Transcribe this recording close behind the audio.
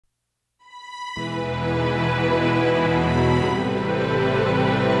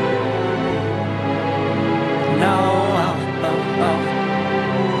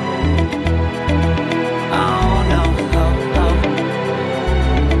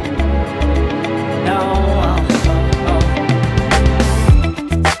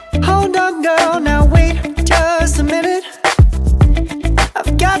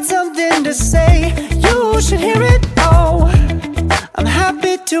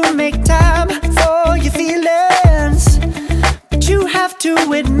to make time for your feelings, but you have to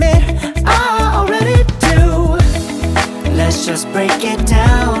admit I already do. Let's just break it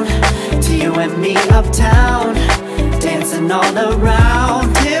down to you and me uptown, dancing all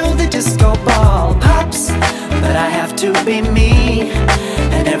around till the disco ball pops. But I have to be me,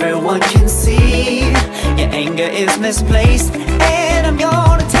 and everyone can see your anger is misplaced. And I'm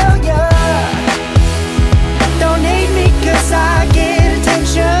gonna tell ya, don't hate me cause I get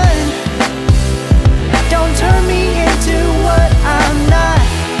attention. Don't turn me into what I'm not.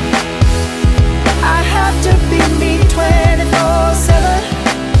 I have to be me 24/7,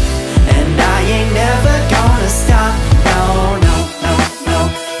 and I ain't never gonna stop. No, no, no, no.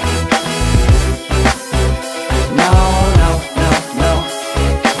 No, no, no, no.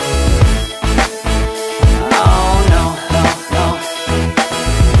 Oh, no, no, no.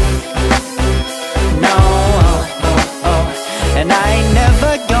 No, oh, oh, oh. And I ain't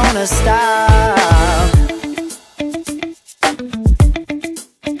never gonna stop.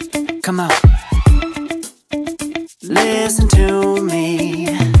 Come on. Listen to me.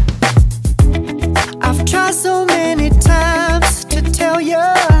 I've tried so many times to tell you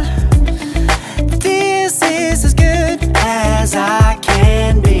this is as good as I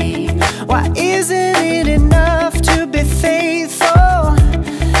can be. Why isn't it enough to be faithful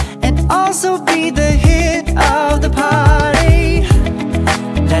and also be the hit of the party?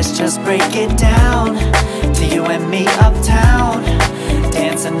 Let's just break it down to you and me uptown,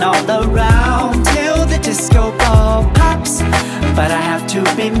 dancing all around till the disco ball pops. But I have to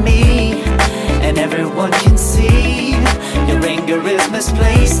be me, and everyone can see your anger is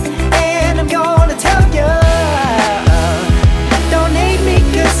misplaced.